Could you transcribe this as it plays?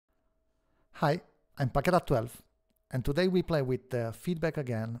Hi, I'm Paqueta12, and today we play with feedback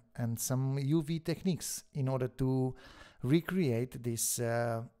again and some UV techniques in order to recreate this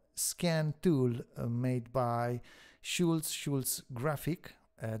scan tool made by Schulz Graphic,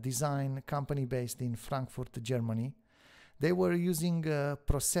 a design company based in Frankfurt, Germany. They were using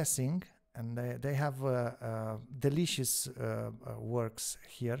processing, and they have delicious works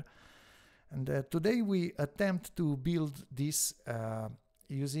here. And today we attempt to build this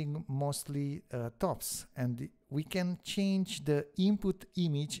using mostly tops, and we can change the input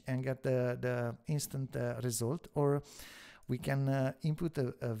image and get the instant result, or we can input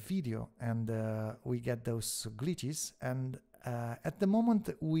a video and we get those glitches. And at the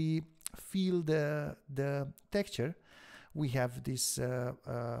moment we feel the texture, we have this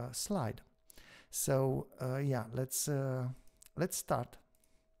slide. So yeah, let's start.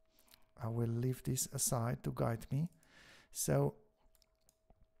 I will leave this aside to guide me. So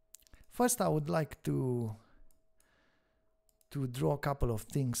first I would like to draw a couple of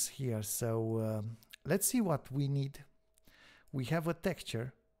things here. So let's see what we need. We have a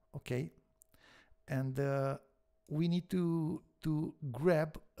texture, okay, and we need to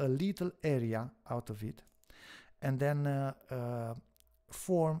grab a little area out of it and then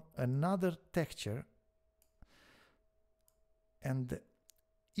form another texture, and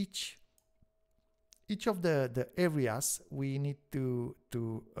each of the areas we need to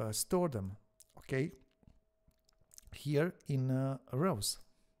store them, okay, here in rows,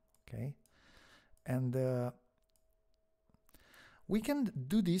 okay, and we can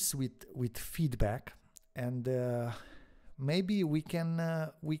do this with feedback, and maybe we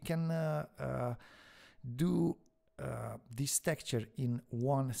can do this texture in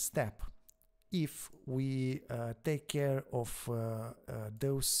one step if we take care of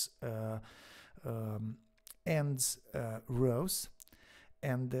those ends rows,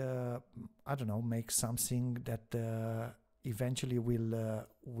 and I don't know, make something that eventually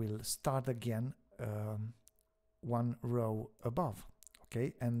will start again one row above,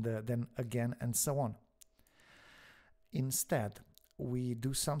 okay, and then again, and so on. Instead we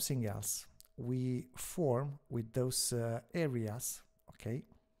do something else. We form with those areas, okay,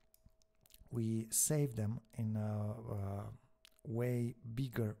 we save them in a way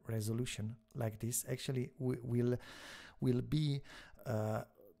bigger resolution like this. Actually will be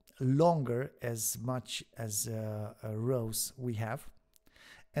longer as much as rows we have,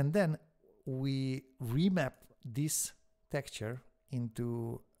 and then we remap this texture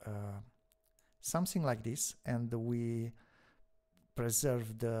into something like this, and we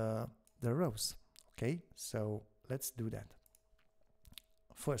preserve the rows, okay. So let's do that.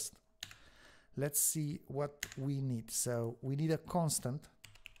 First, let's see what we need. So we need a constant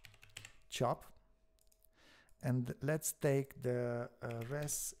chop, and let's take the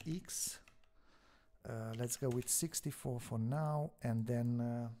res x, let's go with 64 for now, and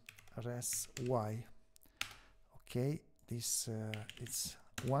then res y, okay, this it's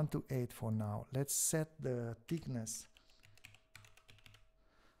 1 to 8 for now. Let's set the thickness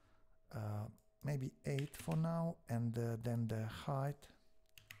maybe 8 for now, and then the height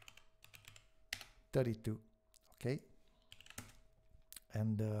 32, okay,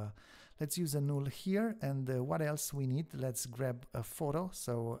 and let's use a null here. And what else we need? Let's grab a photo,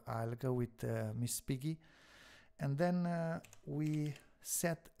 so I'll go with Miss Piggy, and then we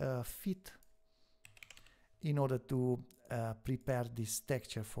set a fit in order to prepare this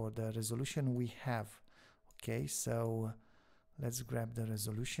texture for the resolution we have, okay. So let's grab the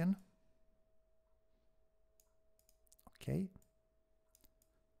resolution, okay,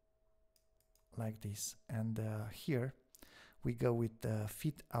 like this, and here we go with the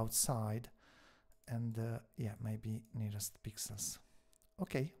fit outside, and yeah, maybe nearest pixels,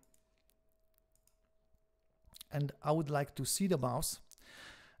 okay. And I would like to see the mouse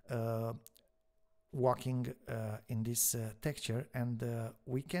walking in this texture, and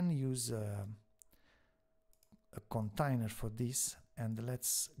we can use a container for this, and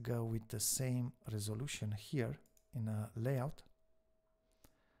let's go with the same resolution here in a layout.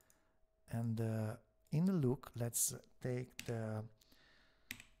 And in the look, let's take the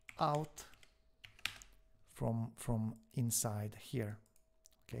out from inside here,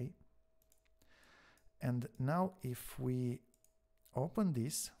 okay. And now if we open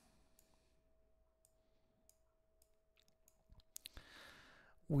this,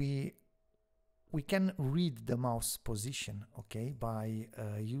 we can read the mouse position, okay, by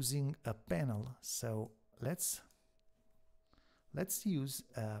using a panel. So let's use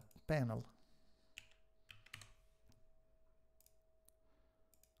a panel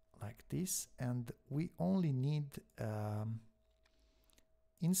like this, and we only need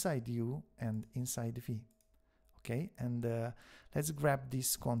inside U and inside V. Okay, and let's grab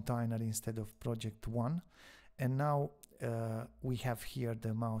this container instead of project 1, and now we have here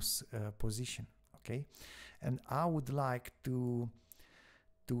the mouse position. Okay, and I would like to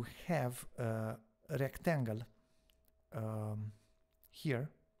have a rectangle here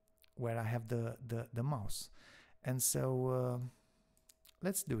where I have the mouse, and so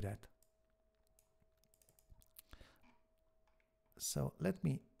let's do that. So let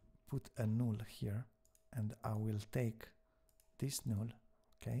me put a null here, and I will take this null,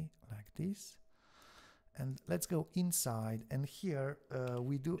 okay, like this, and let's go inside, and here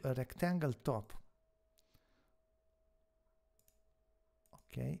we do a rectangle top.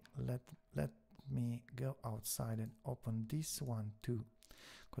 Okay, let me go outside and open this one too,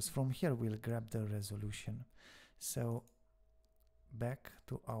 because from here we'll grab the resolution. So back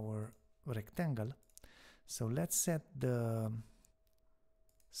to our rectangle. So let's set the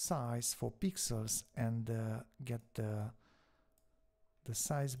size for pixels and get the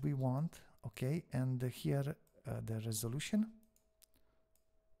size we want. Okay, and here the resolution,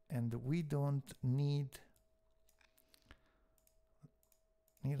 and we don't need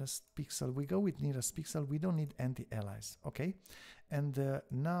nearest pixel. We go with nearest pixel. We don't need anti-alias. Okay, and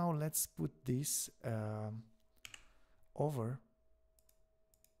now let's put this over.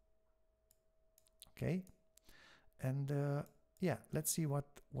 Okay, and yeah, let's see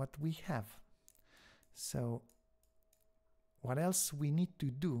what we have. So what else we need to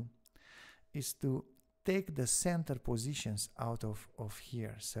do is to take the center positions out of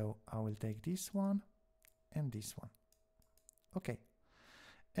here. So I will take this one and this one. Okay,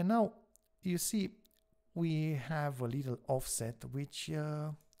 and now you see we have a little offset, which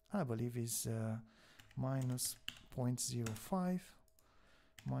I believe is minus 0.05,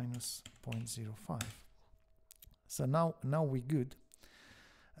 minus 0.05. So now we're good.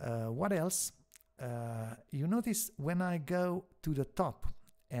 What else? You notice when I go to the top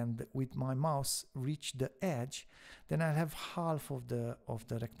and with my mouse reach the edge, then I have half of the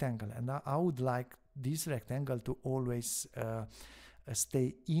rectangle, and I would like this rectangle to always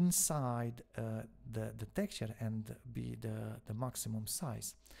stay inside the texture and be the maximum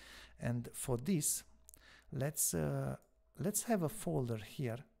size. And for this, let's have a folder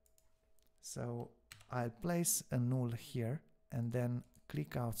here. So I'll place a null here, and then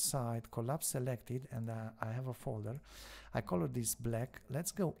click outside, collapse selected, and I have a folder. I color this black.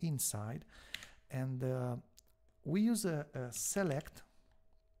 Let's go inside, and we use a select.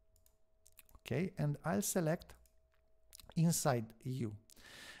 Okay, and I'll select inside U,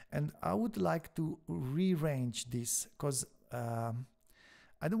 and I would like to rearrange this because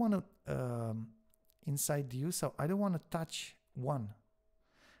I don't want to inside U, so I don't want to touch 1.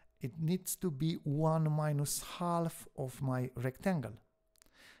 It needs to be 1 minus half of my rectangle,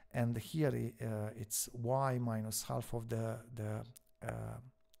 and here it's y minus half of the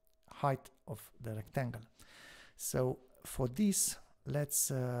height of the rectangle. So for this,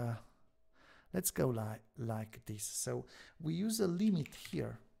 let's go like this. So we use a limit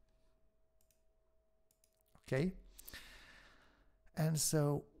here. Okay, and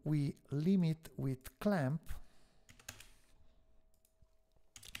so we limit with clamp.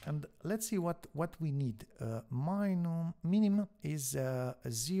 And let's see what we need. Minimum is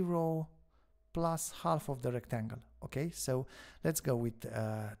 0 plus half of the rectangle. Okay, so let's go with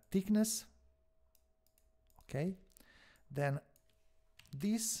thickness. Okay, then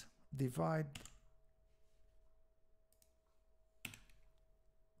this divide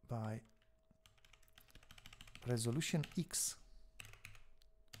by resolution X.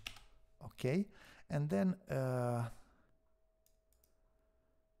 Okay, and then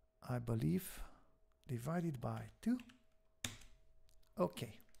I believe divided by 2.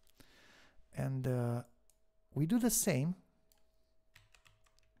 Okay, and we do the same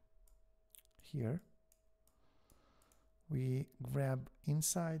here. We grab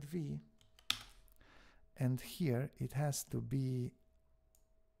inside V, and here it has to be,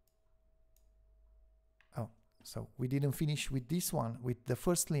 oh, so we didn't finish with this one, with the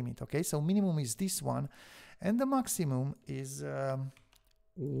first limit. Okay, so minimum is this one, and the maximum is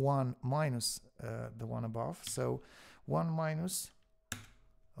 1 minus the one above, so 1 minus.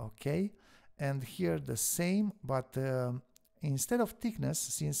 Okay, and here the same, but instead of thickness,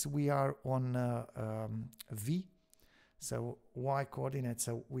 since we are on V, so y coordinate,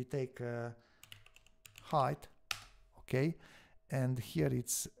 so we take height. Okay, and here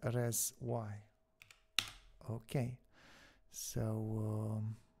it's res y. Okay, so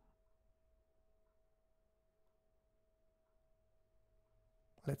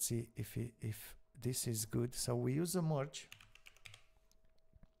let's see if this is good. So we use a merge,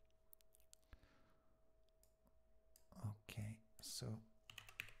 So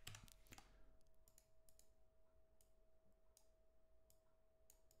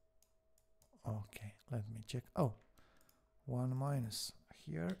okay, let me check. Oh, 1 minus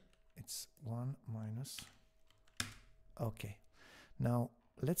here, it's 1 minus. Okay, now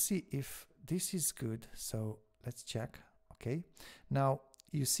let's see if this is good. So let's check. Okay, now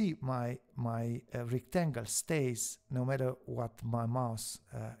you see my rectangle stays no matter what my mouse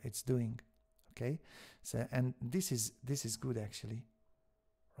it's doing. Okay, so and this is good actually,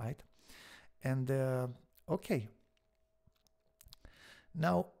 right? And okay,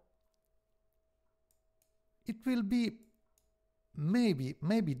 now it will be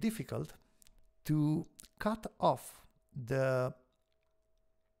maybe difficult to cut off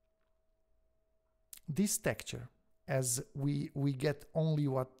this texture, as we get only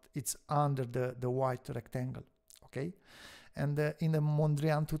what it's under the white rectangle. Okay, and in the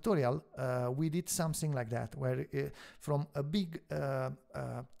Mondrian tutorial we did something like that, where from a big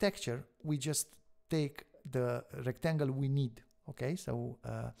texture we just take the rectangle we need. Okay, so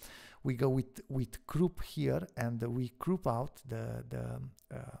we go with group here, and we group out the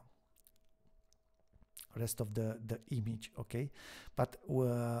rest of the image. Okay, but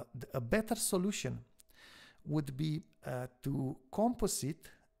a better solution would be to composite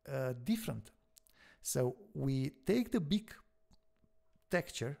different. So we take the big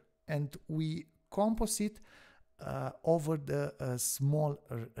texture and we composite over the small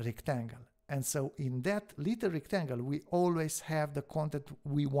rectangle. And so in that little rectangle, we always have the content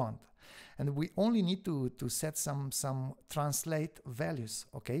we want. And we only need to set some translate values,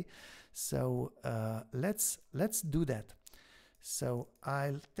 okay? So let's do that. So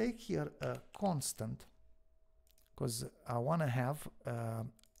I'll take here a constant, because I want to have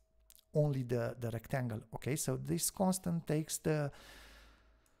only the rectangle, okay? So this constant takes the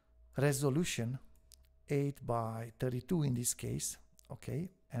resolution 8 by 32 in this case,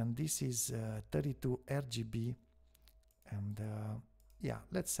 okay? And this is 32 RGB, and yeah,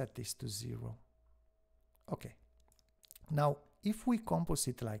 let's set this to 0. Okay, now if we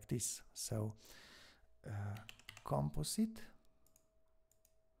composite like this, so composite,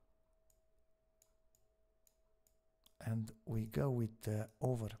 and we go with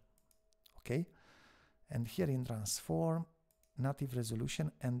over, okay, and here in transform native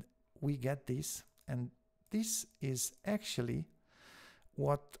resolution, and we get this, and this is actually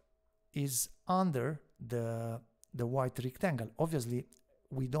what is under the white rectangle. Obviously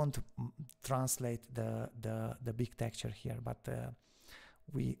we don't translate the big texture here, but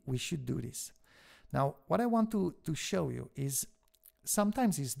we should do this. Now what I want to show you is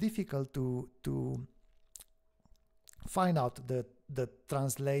sometimes it's difficult to find out the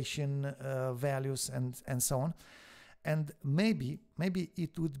translation values and so on, and maybe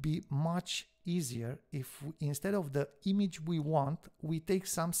it would be much easier if instead of the image we want, we take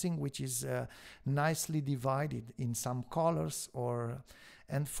something which is nicely divided in some colors,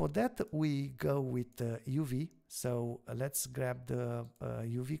 and for that we go with UV. So let's grab the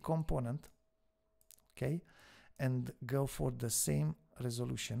UV component, okay, and go for the same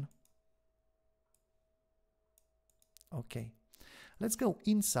resolution. Okay, let's go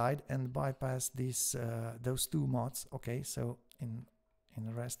inside and bypass this those two mods. Okay, so in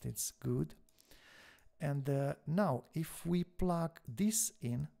the rest it's good. And now if we plug this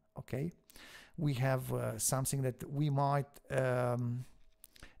in, okay, we have something that we might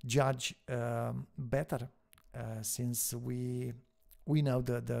judge better since we know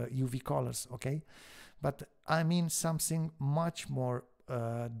the UV colors, okay, but I mean something much more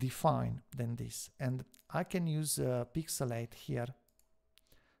defined than this, and I can use pixelate here.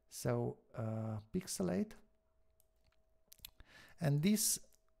 So pixelate, and this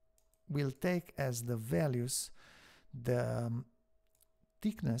will take as the values the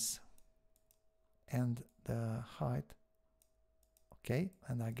thickness and the height, okay,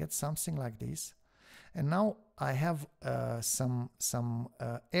 and I get something like this. And now I have some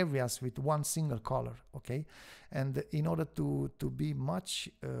areas with one single color, okay, and in order to be much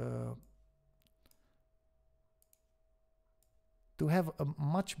to have a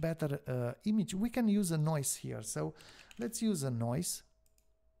much better image, we can use a noise here. So let's use a noise.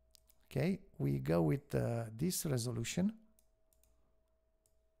 Okay, we go with this resolution.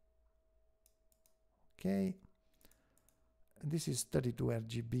 Okay, this is 32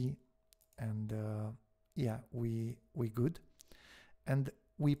 RGB, and yeah, we good. And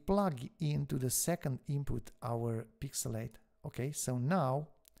we plug into the second input our pixelate. Okay, so now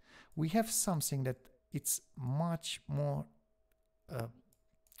we have something that it's much more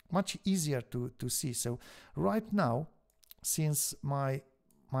much easier to see. So right now, since my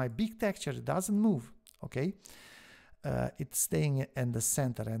big texture doesn't move, okay, it's staying in the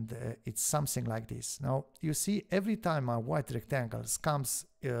center, and it's something like this. Now you see, every time a white rectangle comes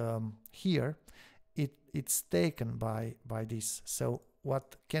here, it's taken by this. So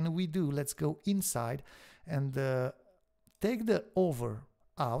what can we do? Let's go inside and take the over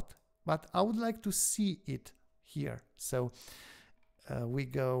out, but I would like to see it here. So we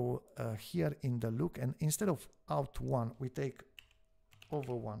go here in the look, and instead of out one, we take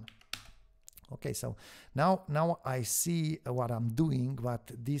over one. Okay, so now I see what I'm doing,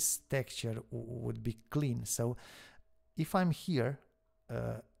 but this texture would be clean. So if I'm here,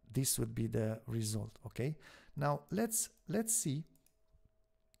 this would be the result. Okay, now let's see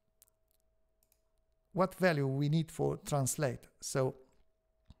what value we need for translate. So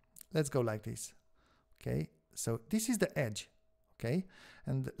let's go like this. Okay, so this is the edge. Okay,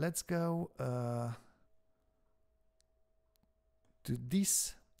 and let's go to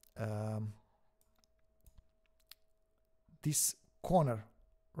this this corner,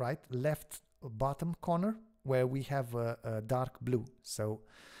 right, left bottom corner, where we have a dark blue. So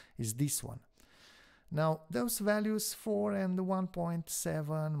is this one. Now those values 4 and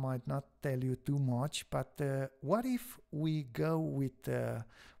 1.7 might not tell you too much, but what if we go with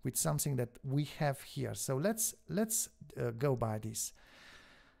something that we have here? So let's go by this.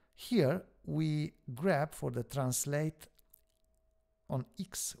 Here we grab, for the translate on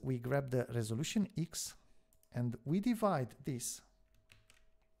X, we grab the resolution X, and we divide this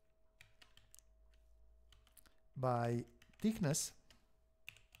by thickness,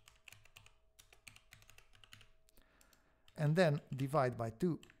 and then divide by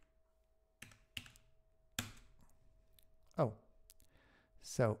 2. Oh,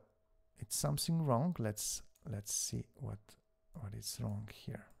 so it's something wrong. Let's see what is wrong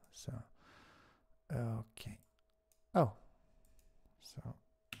here. So okay, oh, so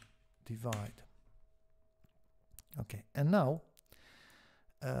divide. Okay, and now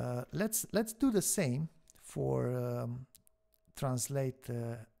let's do the same for translate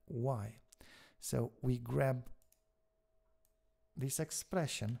y. So we grab this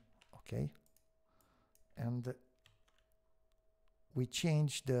expression, okay, and we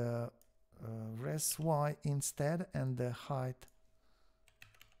change the res y instead, and the height.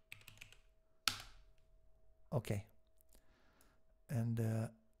 Okay, and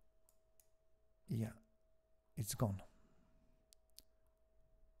yeah, it's gone.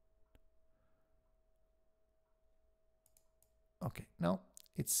 Okay, now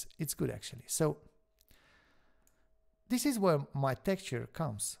it's good actually. So this is where my texture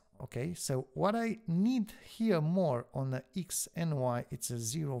comes. Okay, so what I need here more on the X and Y, it's a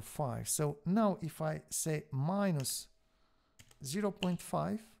 0.5. So now if I say minus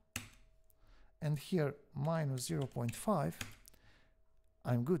 0.5 and here minus 0.5,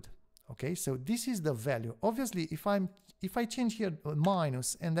 I'm good. Okay, so this is the value. Obviously, if I change here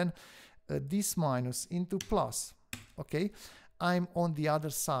minus and then this minus into plus, okay, I'm on the other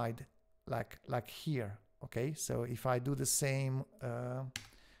side, like here. Okay, so if I do the same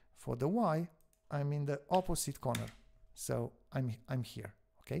for the Y, I'm in the opposite corner. So I'm here.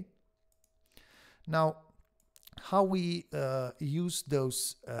 Okay. Now, how we use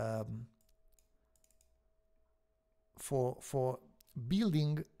those for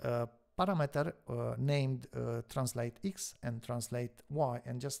building a parameter named translate X and translate Y,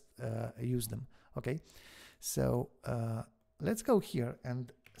 and just use them. Okay, so let's go here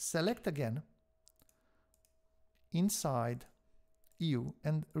and select again inside EU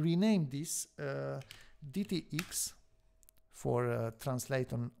and rename this DTX for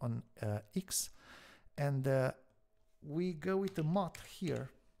translate on X, and we go with the mod here.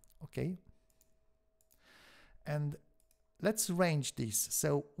 Okay, and let's range this.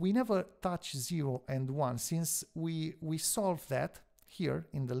 So we never touch 0 and 1, since we solve that here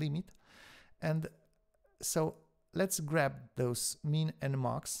in the limit. And so let's grab those min and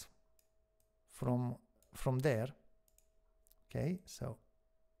max from there. Okay, so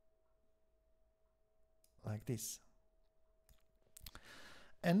like this.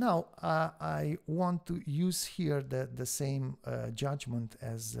 And now I want to use here the same judgment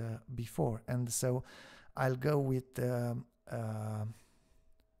as before, and so I'll go with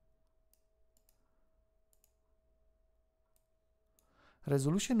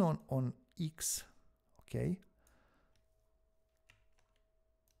resolution on X. Okay,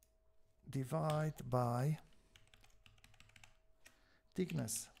 divide by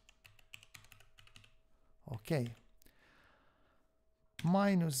thickness. Okay,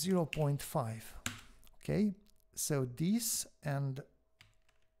 minus 0.5. Okay, so this and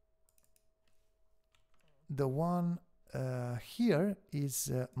the one here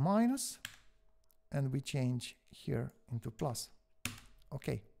is minus and we change here into plus.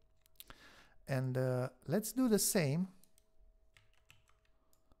 Okay. And let's do the same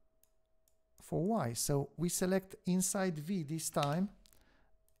for y. So we select inside v this time.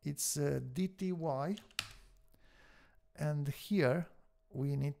 It's dty, and here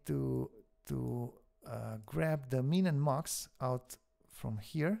we need to grab the min and max out from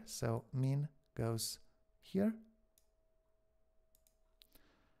here. So min goes here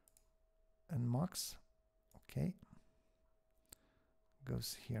and max, okay,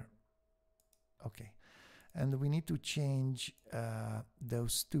 goes here. Okay, and we need to change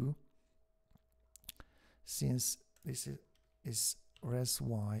those two, since this is res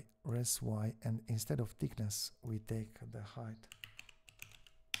y, and instead of thickness we take the height.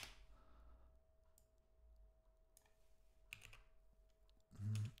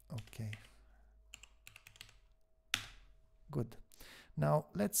 Okay, good. Now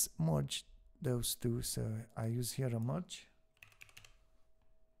let's merge those two. So I use here a merge.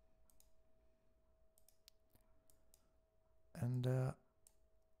 And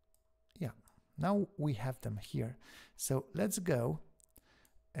yeah, now we have them here. So let's go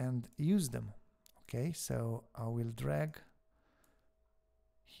and use them. Okay, so I will drag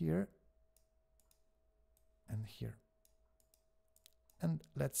here and here, and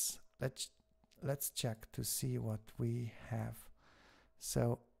let's check to see what we have.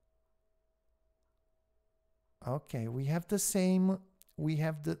 So okay, we have the same, we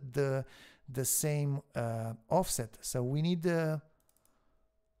have the same offset. So we need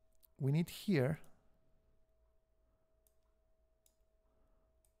here,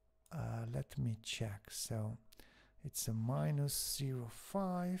 let me check. So it's a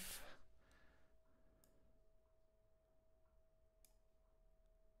 -0.5.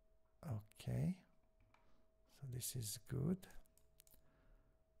 Okay, so this is good.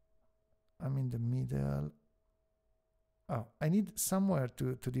 I'm in the middle. Oh, I need somewhere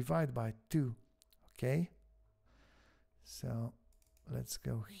to divide by 2. Okay, so let's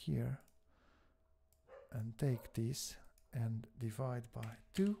go here and take this and divide by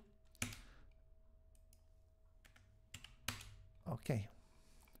 2. Okay,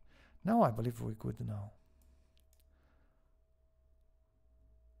 now I believe we could now.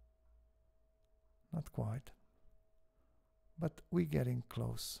 Not quite, but we're getting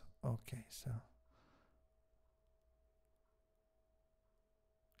close. Okay, so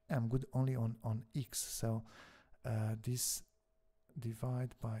I'm good only on x, so this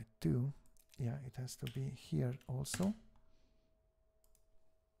divide by 2, yeah, it has to be here also.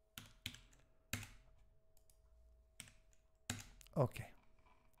 Okay,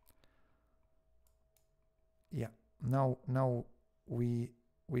 yeah, now we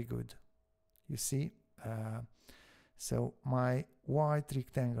good. You see, so my white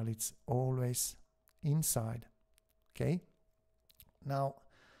rectangle, it's always inside. Okay, now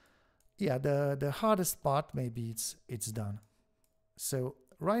yeah, the hardest part, maybe it's done. So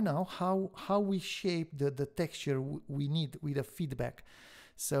right now, how we shape the texture we need with a feedback.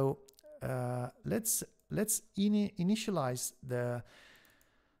 So let's initialize the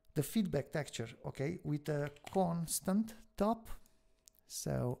feedback texture, okay, with a constant top.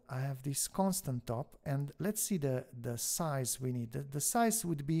 So I have this constant top, and let's see the size we need. The size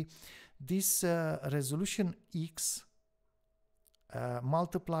would be this resolution x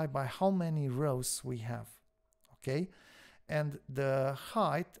multiplied by how many rows we have, okay, and the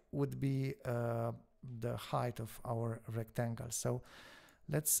height would be the height of our rectangle. So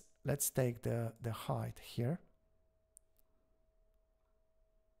let's take the height here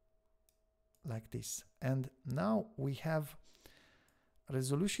like this, and now we have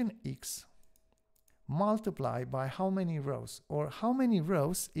resolution x multiplied by how many rows, or how many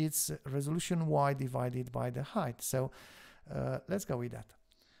rows, it's resolution y divided by the height. So let's go with that.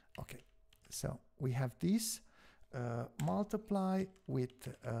 Okay, so we have this multiply with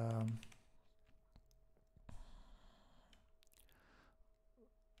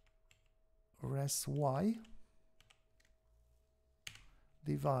res y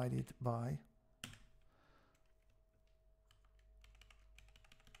divided by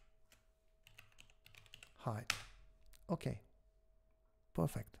height. Okay,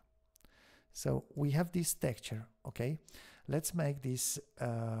 perfect. So we have this texture. Okay, let's make this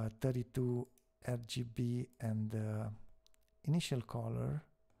 32 RGB, and initial color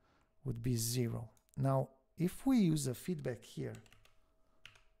would be 0. Now if we use a feedback here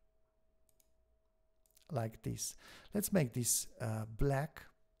like this, let's make this black.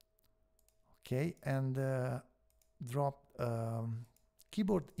 Okay, and drop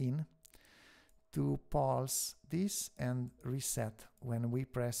keyboard in to pulse this and reset when we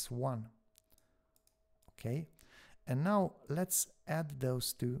press 1. Okay, and now let's add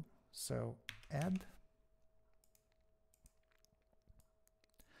those two. So add,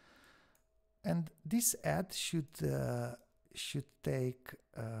 and this add should take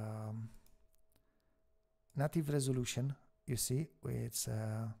native resolution. You see, it's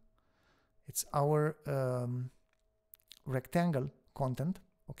our rectangle content.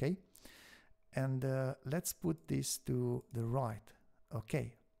 Okay, and let's put this to the right.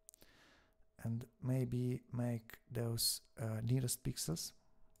 Okay, and maybe make those nearest pixels.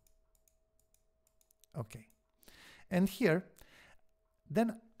 Okay, and here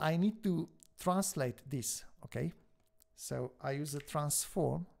then I need to translate this. Okay, so I use a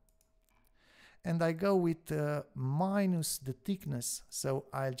transform and I go with minus the thickness, so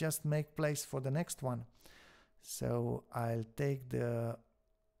I'll just make place for the next one. So I'll take the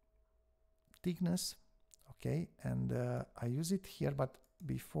thickness, okay, and I use it here, but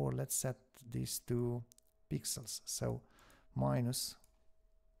before let's set this to pixels, so minus.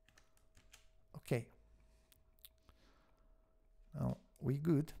 Okay, now we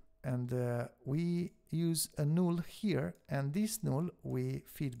good, and we use a null here, and this null we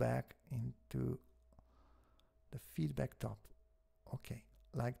feedback into the feedback top. Okay,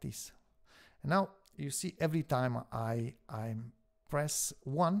 like this. And now you see every time I press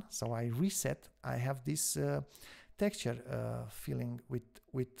 1, so I reset, I have this texture filling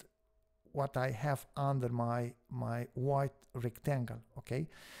with what I have under my white rectangle. Okay,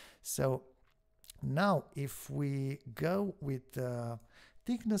 so now if we go with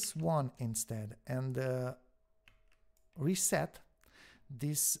thickness 1 instead and reset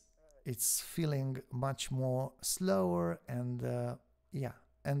this, it's feeling much more slower, and yeah.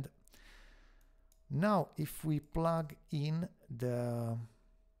 And now if we plug in the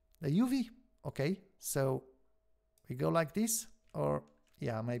UV, okay, so we go like this, or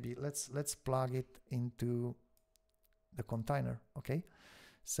yeah, maybe let's plug it into the container. Okay,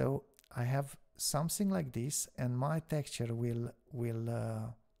 so I have something like this, and my texture will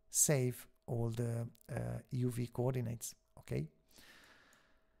save all the UV coordinates. Okay,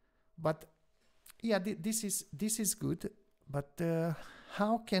 but yeah, this is good, but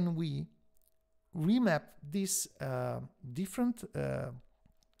how can we remap this different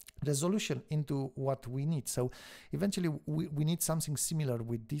resolution into what we need? So eventually we need something similar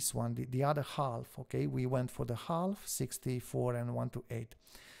with this one, the other half. Okay, we went for the half, 64 and 1:8.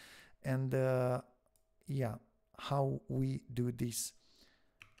 And yeah, how we do this?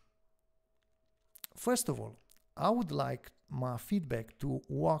 First of all, I would like my feedback to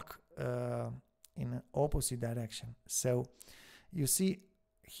walk in an opposite direction. So you see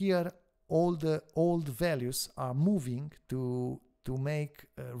here all the old values are moving to make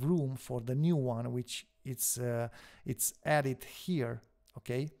room for the new one, which it's added here.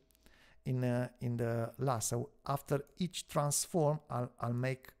 Okay, in the last. So after each transform, I'll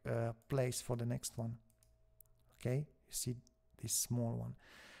make place for the next one. Okay, you see this small one,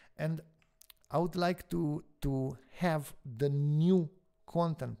 and I would like to have the new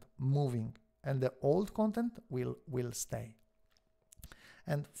content moving, and the old content will stay.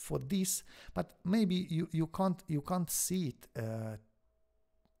 And for this, but maybe you can't see it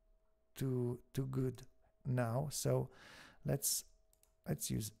too good now. So let's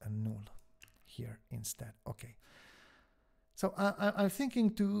use a null here instead. Okay. So I'm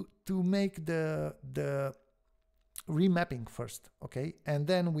thinking to make the remapping first. Okay, and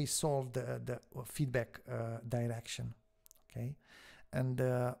then we solve the feedback direction. Okay, and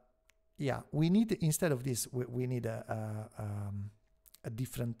yeah, we need, instead of this, we need a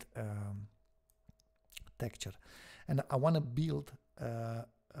different texture, and I want to build a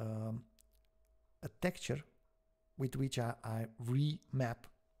texture with which I remap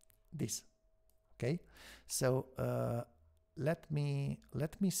this. Okay, so let me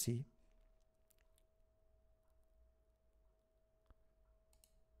see.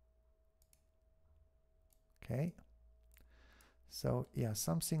 Okay, so yeah,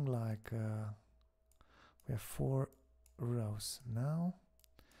 something like we have 4 rows now.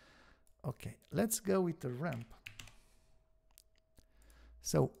 Okay, let's go with the ramp.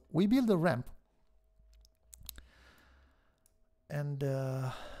 So we build a ramp, and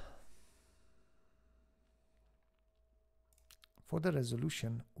for the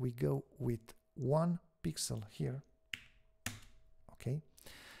resolution we go with 1 pixel here. Okay,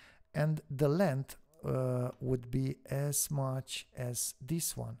 and the length would be as much as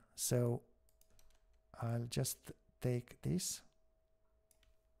this one. So I'll just take this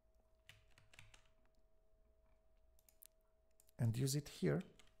and use it here.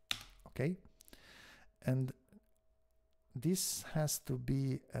 Okay, and this has to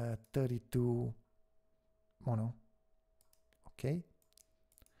be 32 mono. Okay.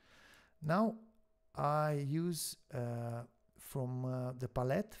 Now I use from the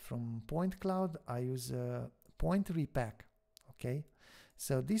palette, from point cloud, I use point repack. Okay,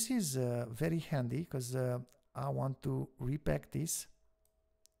 so this is very handy because I want to repack this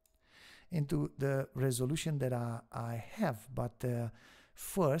into the resolution that I have, but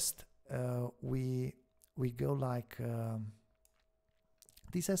first we go like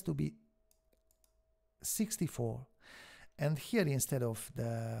this has to be 64, and here instead of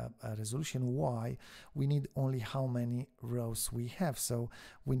the resolution Y we need only how many rows we have, so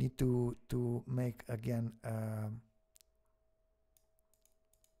we need to make again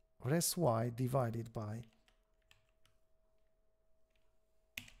res Y divided by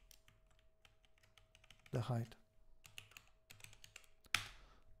the height.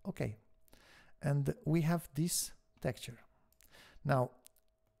 Okay, and we have this texture. Now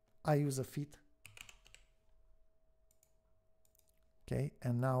I use a fit. Okay,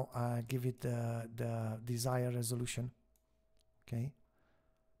 and now I give it the desired resolution. Okay.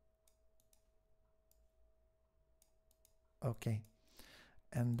 Okay,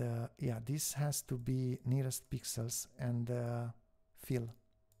 and yeah, this has to be nearest pixels and fill.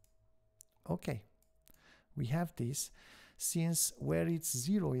 Okay, we have this. Since where it's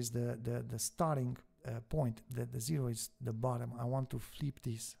 0 is the starting point, the 0 is the bottom, I want to flip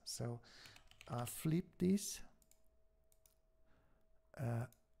this. So flip this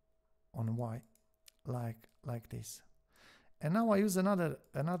on Y like this. And now I use another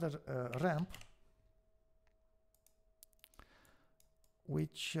ramp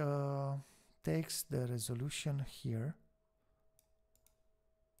which takes the resolution here.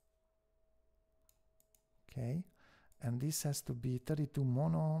 Okay, and this has to be 32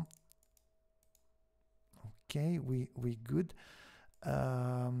 mono. Okay, we good.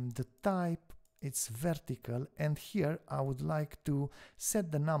 The type, it's vertical, and here I would like to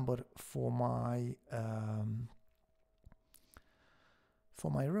set the number for my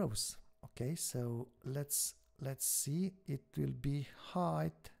rows. Okay, so let's see. It will be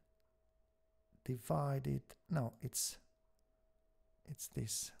height divided. No, it's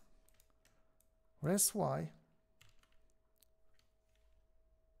this. Res Y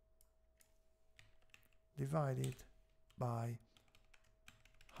divided by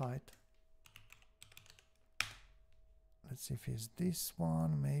height. Let's see if it's this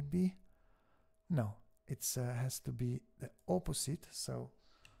one, maybe. No, it has to be the opposite. So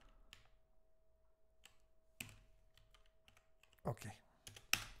okay,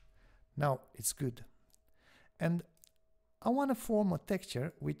 now it's good. And I want to form a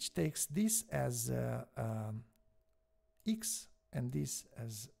texture which takes this as X and this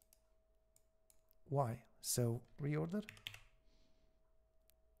as Y. So reorder.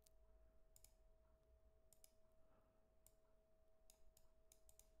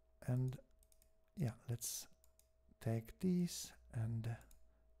 And yeah, let's take this and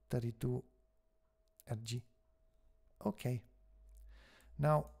 32 RG. Okay.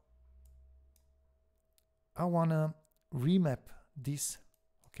 Now I wanna remap this.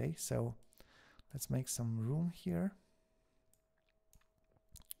 Okay, so let's make some room here.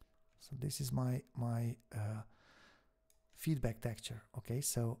 So this is my feedback texture. Okay,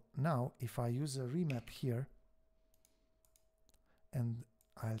 so now if I use a remap here and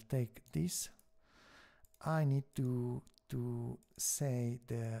I'll take this, I need to say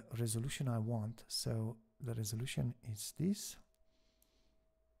the resolution I want. So the resolution is this.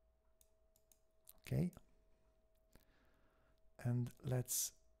 Okay, and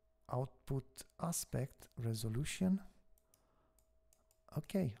let's output aspect resolution.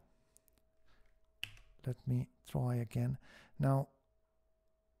 Okay, let me try again. Now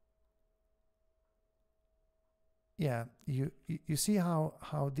yeah, you see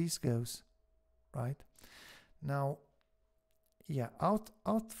how this goes, right? Now yeah,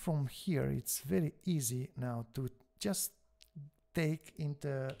 out from here it's very easy now to just take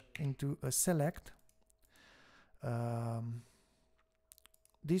into a select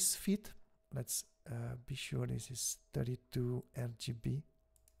this fit. Let's be sure this is 32 RGB.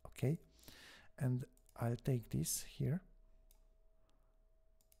 Okay, and I'll take this here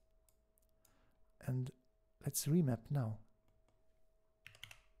and let's remap now.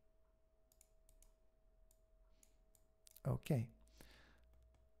 Okay,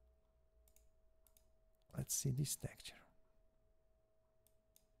 let's see this texture.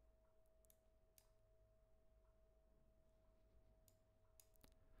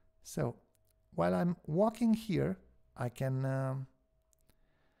 So while I'm walking here, I can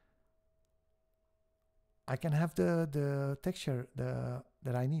have the texture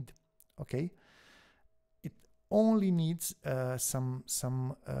that I need. Okay, it only needs some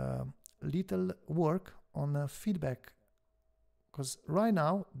little work on feedback, because right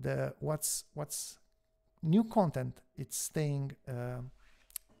now the what's new content, it's staying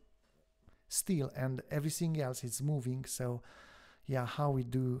still, and everything else is moving. So yeah, how we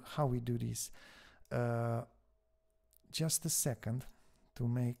do this. Just a second to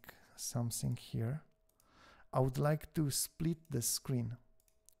make something here. I would like to split the screen.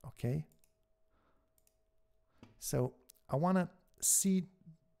 Okay, so I want to see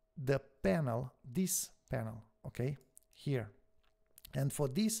the panel, this panel, okay, here. And for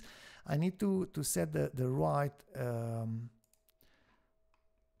this I need to set the right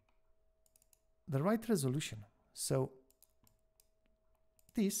resolution. So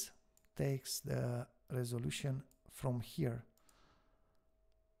this takes the resolution from here.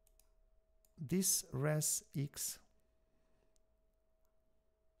 This res x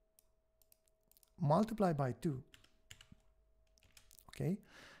multiply by 2, okay,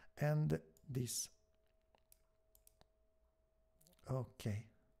 and this, okay.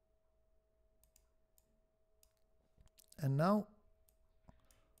 And now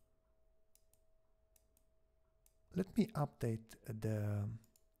let me update the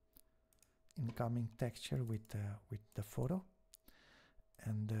incoming texture with the photo.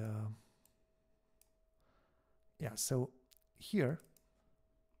 And yeah, so here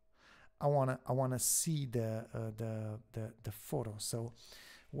I wanna see the photo. So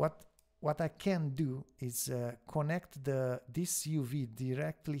what I can do is connect this UV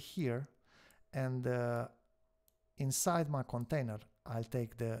directly here, and inside my container I'll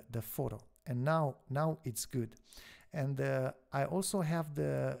take the photo, and now it's good. And I also have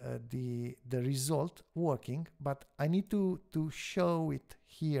the result working, but I need to show it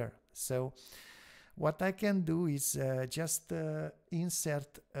here. So what I can do is just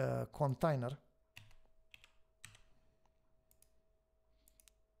insert a container.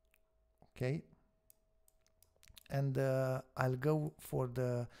 Okay, and I'll go for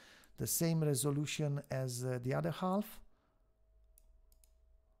the same resolution as the other half.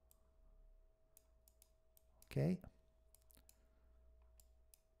 Okay,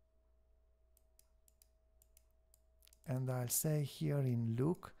 and I'll say here in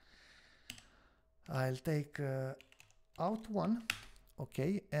look, I'll take out one,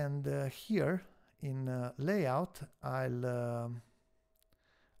 okay, and here in layout I'll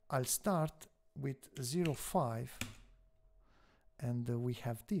start with 0.5, and we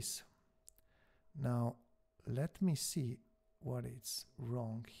have this. Now let me see what is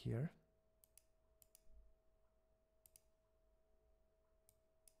wrong here.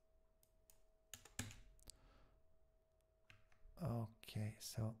 Okay,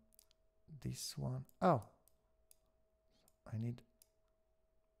 so this one, oh, I need,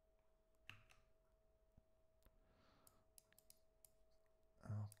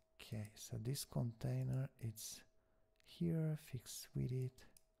 okay, so this container, it's here, fix with it.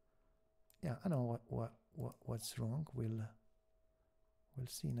 Yeah, I know what's wrong. We'll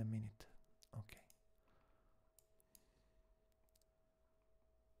see in a minute. Okay.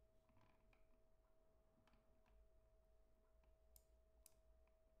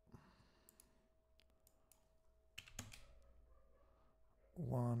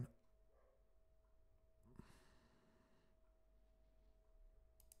 One.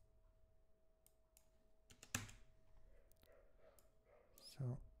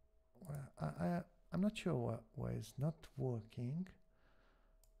 So, well, I'm not sure why it's not working.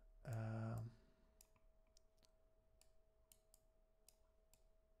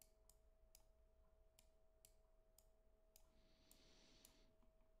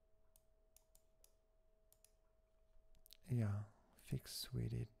 Yeah, fix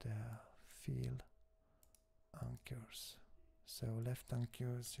with it, fill anchors. So left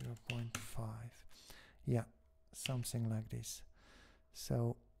anchor 0.5. Yeah, something like this.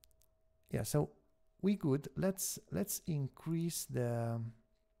 So yeah, so we good. Let's increase the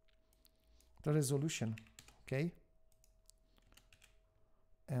resolution, okay?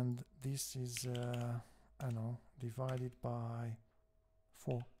 And this is I don't know, divided by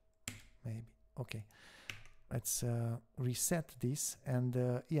 4 maybe. Okay, let's reset this, and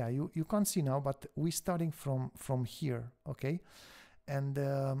yeah, you can't see now, but we're starting from here, okay? And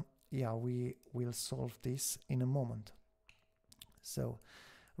yeah, we will solve this in a moment. So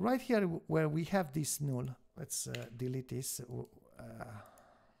right here where we have this null, let's delete this.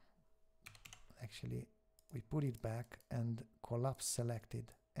 Actually, we put it back and collapse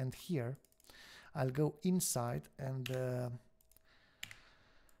selected. And here, I'll go inside, and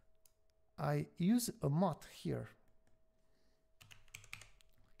I use a mod here.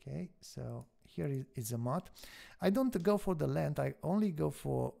 Okay, so here is a mod. I don't go for the length, I only go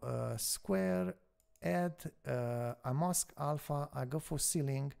for square, add, I mask alpha, I go for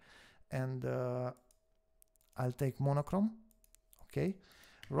ceiling, and I'll take monochrome. Okay,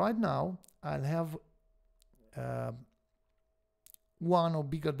 right now I'll have 1 or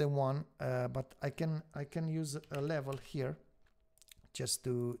bigger than 1, but I can use a level here just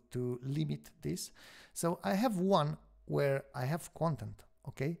to limit this. So I have 1 where I have content,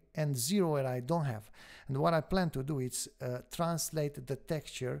 okay, and 0 where I don't have. And what I plan to do is translate the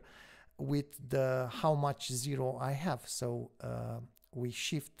texture with the how much 0 I have. So we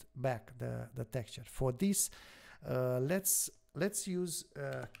shift back the texture. For this, let's use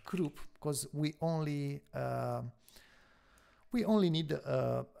group, because we only need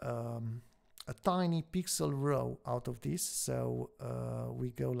a tiny pixel row out of this. So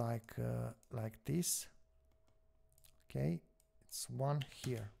we go like this. Okay, it's 1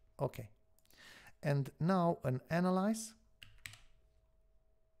 here. Okay, and now an analyze.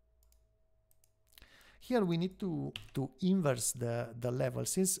 Here we need to inverse the level,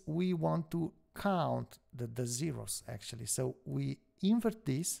 since we want to count the zeros actually. So we invert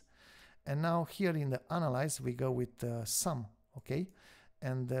this, and now here in the analyze we go with sum. Okay,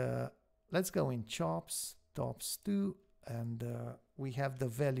 and let's go in chops, tops 2, and we have the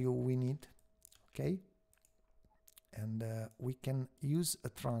value we need. Okay, and we can use a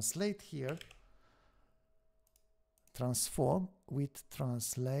translate here, transform with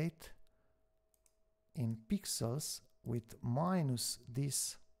translate in pixels with minus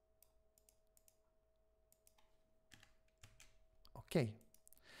this. Okay,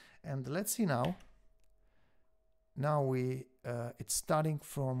 and let's see now. Now we it's starting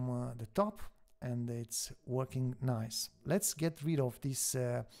from the top, and it's working nice. Let's get rid of this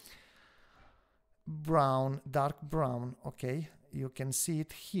brown, dark brown. Okay, you can see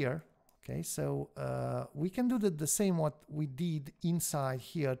it here. Okay, so we can do the same what we did inside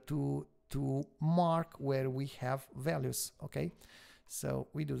here to mark where we have values. Okay, so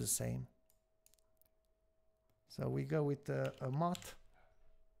we do the same. So we go with a matte,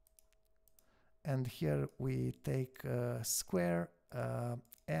 and here we take square,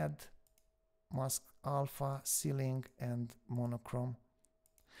 add, mask alpha, ceiling, and monochrome.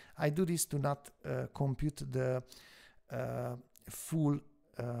 I do this to not compute the full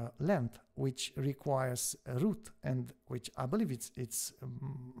length, which requires a root, and which I believe it's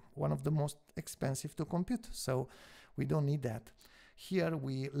one of the most expensive to compute, so we don't need that. Here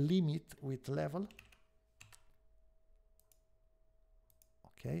we limit with level.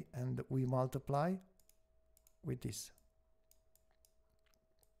 Okay, and we multiply with this.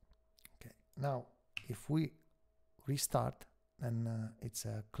 Okay, now if we restart, then it's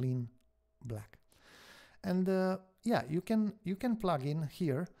a clean black. And yeah, you can plug in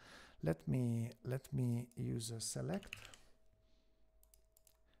here. Let me use a select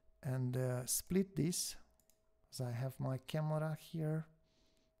and split this, as I have my camera here.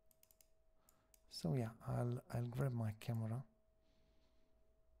 So yeah, I'll grab my camera.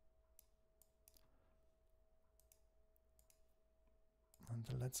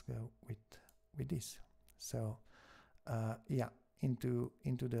 And let's go with this. So yeah, into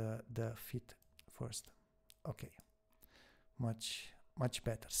the fit first. Okay, much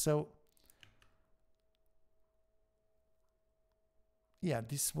better. So yeah,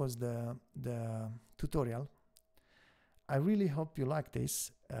 this was the tutorial. I really hope you like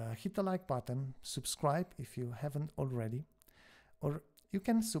this. Hit the like button, subscribe if you haven't already, or you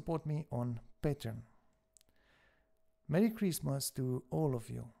can support me on Patreon. Merry Christmas to all of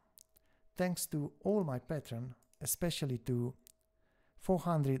you. Thanks to all my patrons, especially to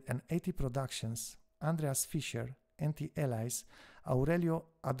 480 Productions, Andreas Fischer, Anti Allies, Aurelio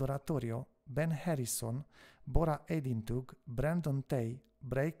Adoratorio, Ben Harrison, Bora Edintug, Brandon Tay,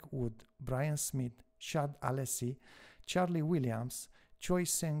 Breakwood, Brian Smith, Shad Alessi, Charlie Williams, Choi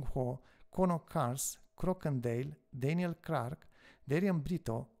Seng-ho, Kono Kars, Crocondale, Daniel Clark, Darian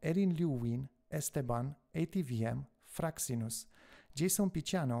Brito, Erin Liu-Win, Esteban, ATVM, Fraxinus, Jason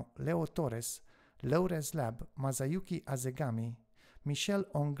Picciano, Leo Torres, Laures Lab, Masayuki Azegami, Michel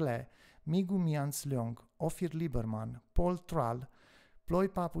Ongle, Migu Mians Leong, Ophir Lieberman, Paul Trall, Ploy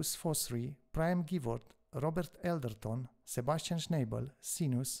Papus Fosri, Prime Givort, Robert Elderton, Sebastian Schnabel,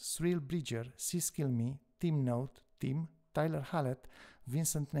 Sinus, Cyril Bridger, Siskilme, Tim Note, Tim, Tyler Hallett,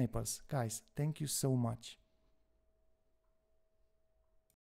 Vincent Naples. Guys, thank you so much.